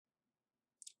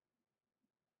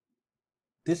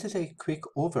This is a quick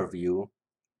overview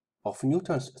of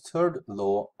Newton's third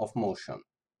law of motion.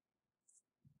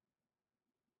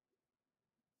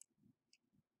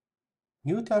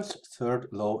 Newton's third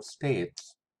law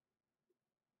states,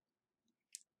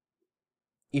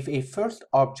 if a first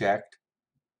object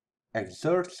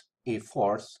exerts a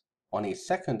force on a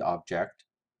second object,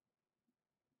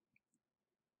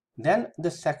 then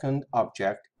the second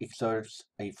object exerts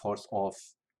a force of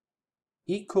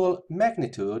equal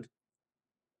magnitude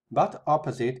but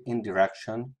opposite in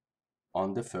direction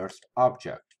on the first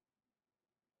object.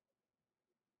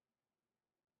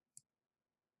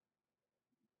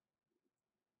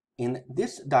 In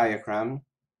this diagram,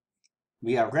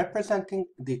 we are representing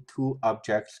the two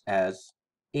objects as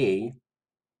A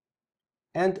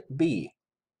and B.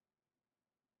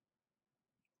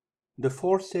 The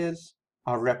forces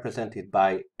are represented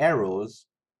by arrows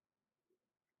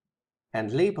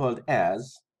and labeled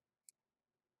as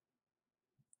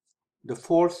the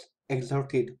force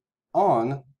exerted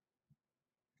on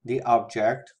the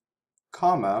object,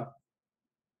 comma,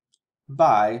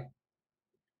 by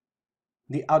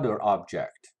the other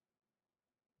object.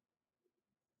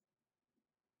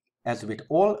 As with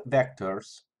all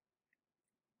vectors,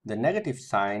 the negative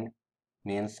sign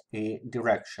means a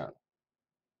direction.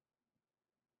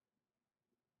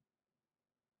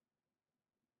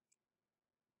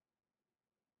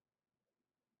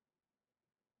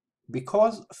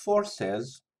 Because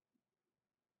forces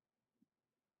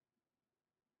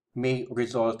may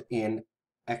result in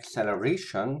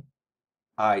acceleration,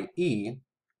 i.e.,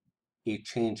 a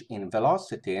change in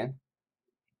velocity,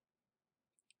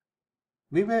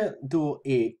 we will do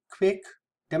a quick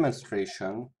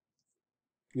demonstration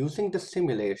using the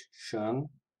simulation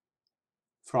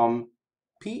from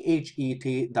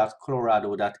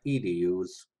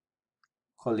phet.colorado.edu's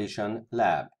Collision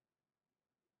Lab.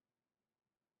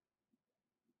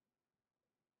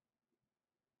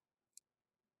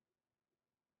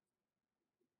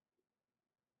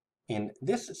 In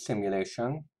this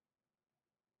simulation,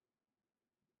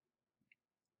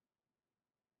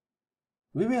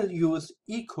 we will use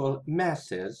equal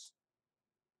masses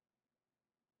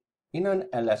in an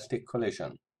elastic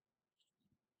collision.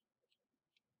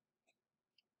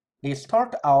 They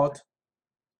start out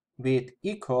with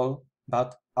equal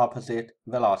but opposite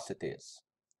velocities.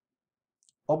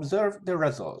 Observe the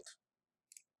result.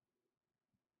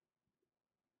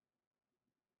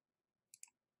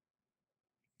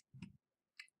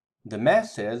 The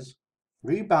masses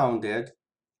rebounded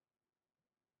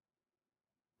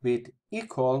with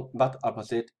equal but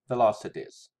opposite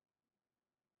velocities.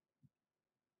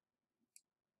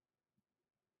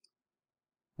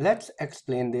 Let's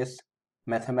explain this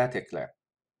mathematically.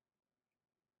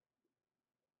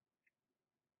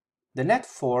 The net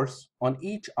force on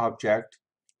each object,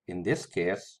 in this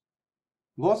case,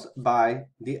 was by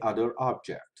the other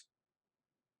object.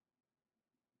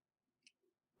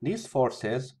 These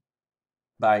forces,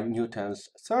 by Newton's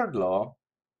third law,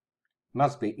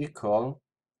 must be equal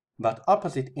but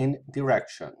opposite in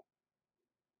direction.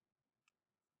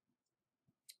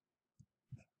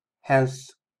 Hence,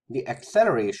 the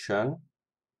acceleration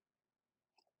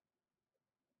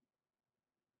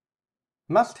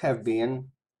must have been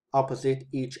opposite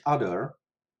each other,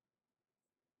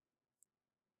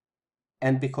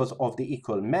 and because of the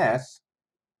equal mass,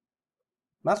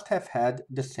 must have had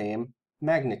the same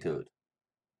magnitude.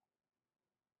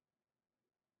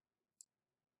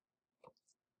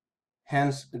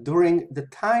 Hence, during the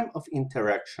time of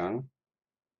interaction,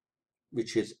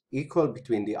 which is equal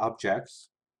between the objects,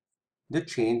 the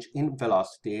change in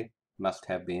velocity must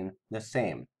have been the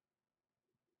same.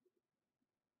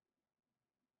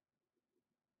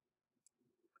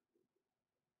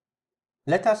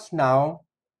 Let us now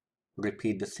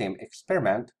repeat the same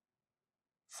experiment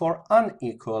for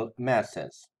unequal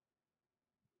masses.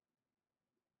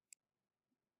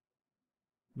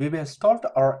 We will start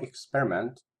our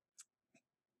experiment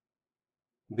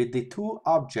with the two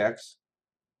objects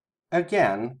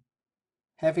again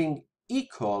having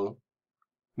equal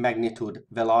magnitude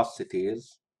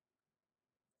velocities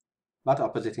but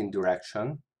opposite in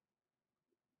direction.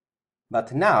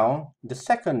 But now the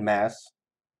second mass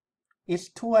is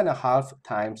 2.5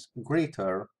 times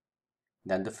greater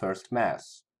than the first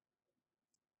mass.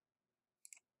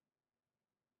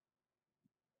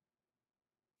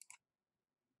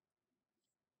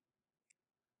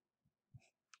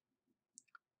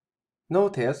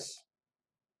 Notice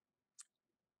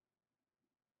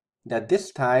that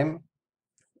this time,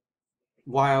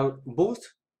 while both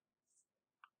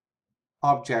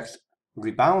objects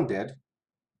rebounded,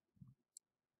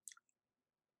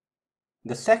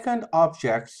 The second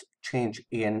object's change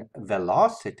in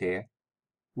velocity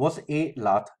was a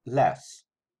lot less.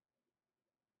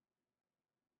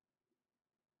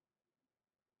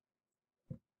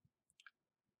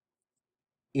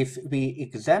 If we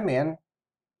examine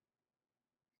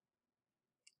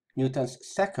Newton's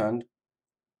second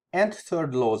and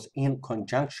third laws in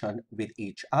conjunction with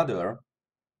each other,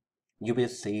 you will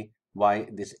see why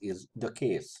this is the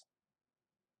case.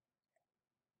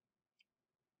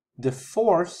 The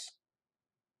force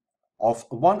of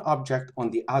one object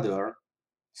on the other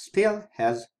still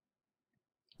has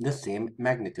the same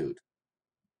magnitude.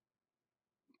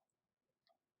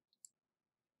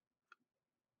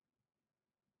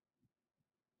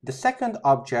 The second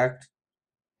object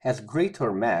has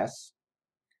greater mass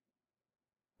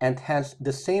and hence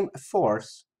the same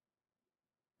force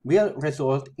will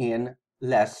result in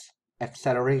less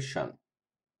acceleration.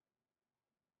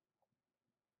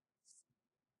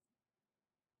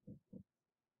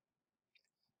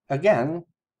 Again,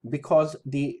 because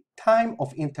the time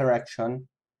of interaction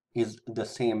is the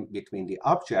same between the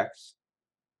objects,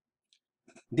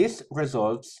 this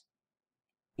results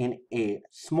in a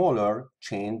smaller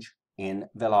change in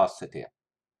velocity.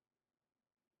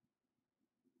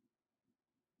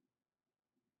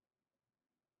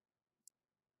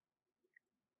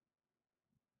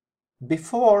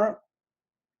 Before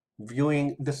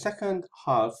viewing the second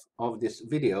half of this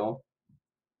video,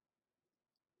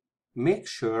 make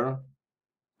sure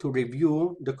to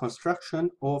review the construction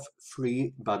of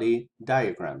free body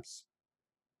diagrams.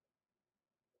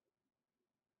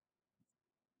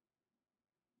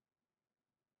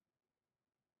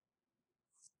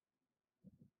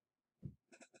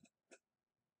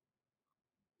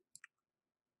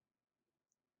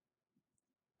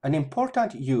 An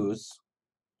important use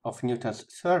of Newton's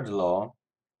third law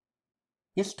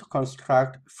is to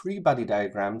construct free body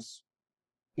diagrams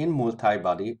in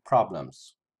multi-body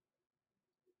problems.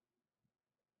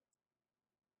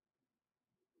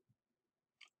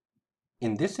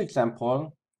 In this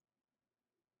example,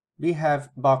 we have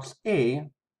box A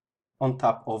on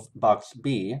top of box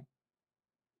B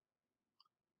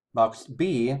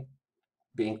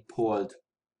being pulled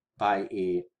by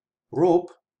a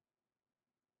rope,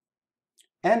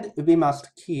 and we must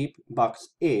keep box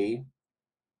A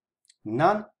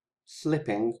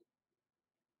non-slipping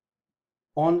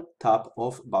on top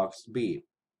of box B.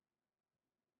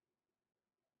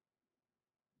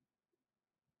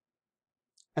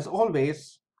 As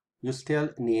always, you still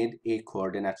need a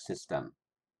coordinate system.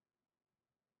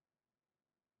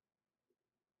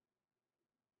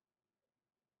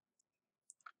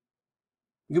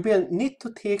 You will need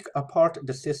to take apart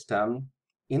the system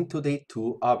into the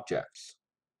two objects.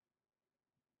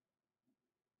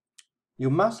 You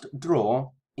must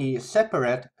draw a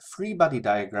separate free body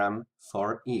diagram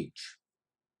for each.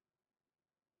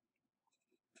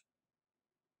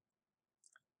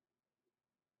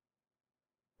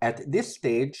 At this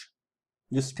stage,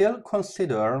 you still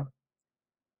consider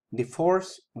the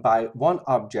force by one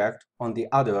object on the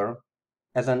other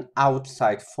as an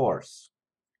outside force.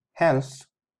 Hence,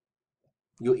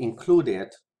 you include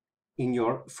it in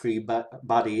your free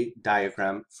body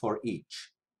diagram for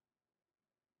each.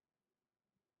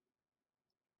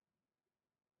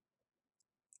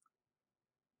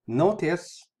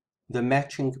 Notice the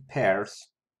matching pairs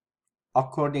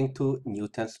according to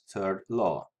Newton's third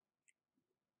law.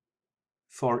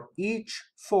 For each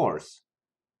force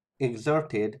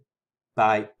exerted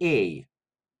by A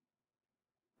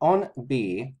on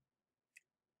B,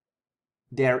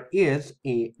 there is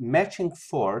a matching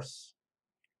force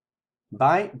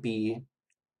by B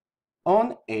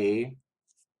on A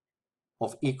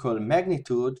of equal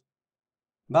magnitude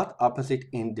but opposite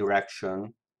in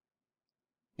direction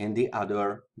in the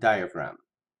other diagram.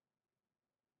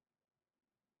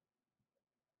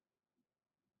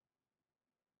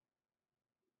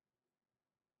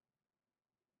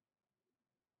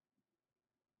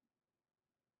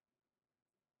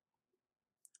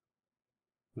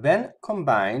 When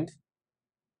combined,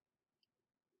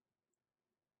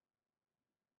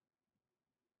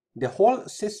 the whole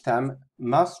system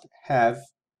must have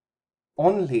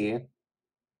only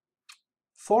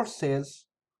forces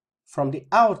from the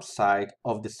outside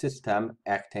of the system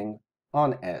acting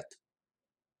on it.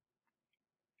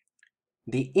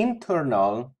 The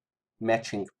internal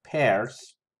matching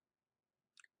pairs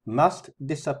must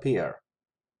disappear.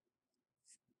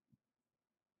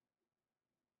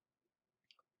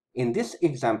 In this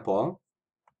example,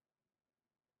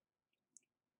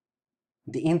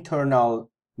 the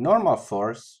internal normal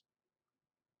force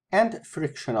and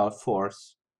frictional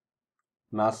force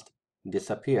must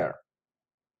disappear.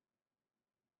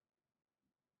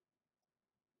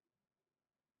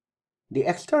 The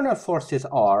external forces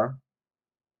are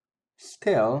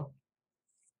still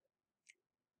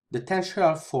the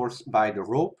tensile force by the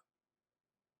rope,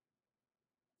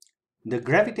 the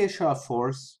gravitational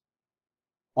force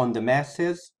on the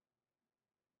masses,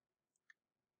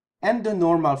 and the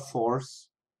normal force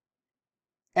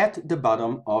at the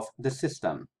bottom of the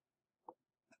system.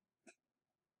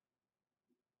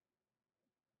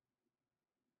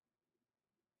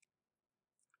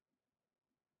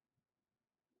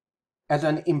 As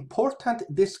an important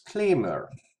disclaimer,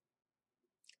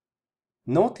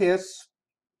 notice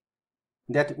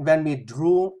that when we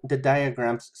drew the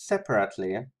diagrams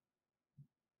separately,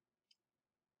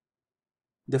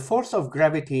 the force of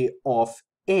gravity of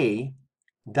A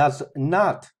does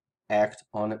not act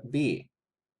on B.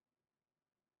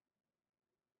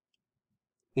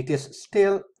 It is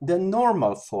still the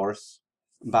normal force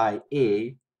by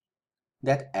A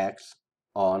that acts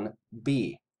on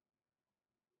B.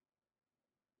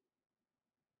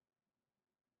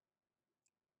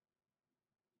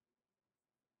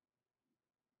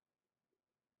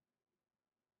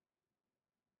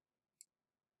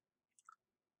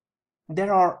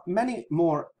 There are many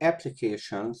more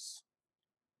applications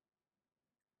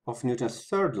of Newton's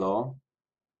third law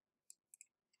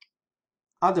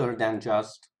other than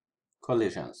just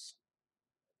collisions.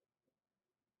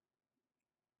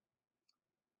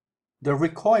 The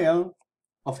recoil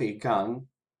of a gun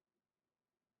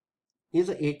is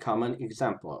a common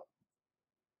example.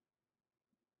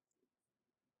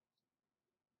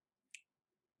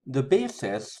 The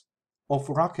basis of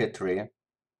rocketry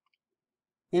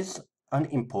is an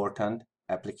important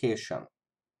application.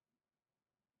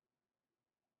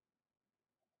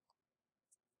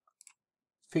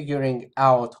 Figuring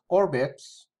out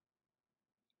orbits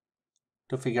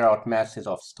to figure out masses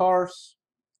of stars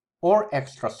or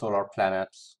extrasolar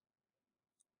planets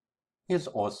is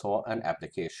also an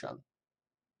application.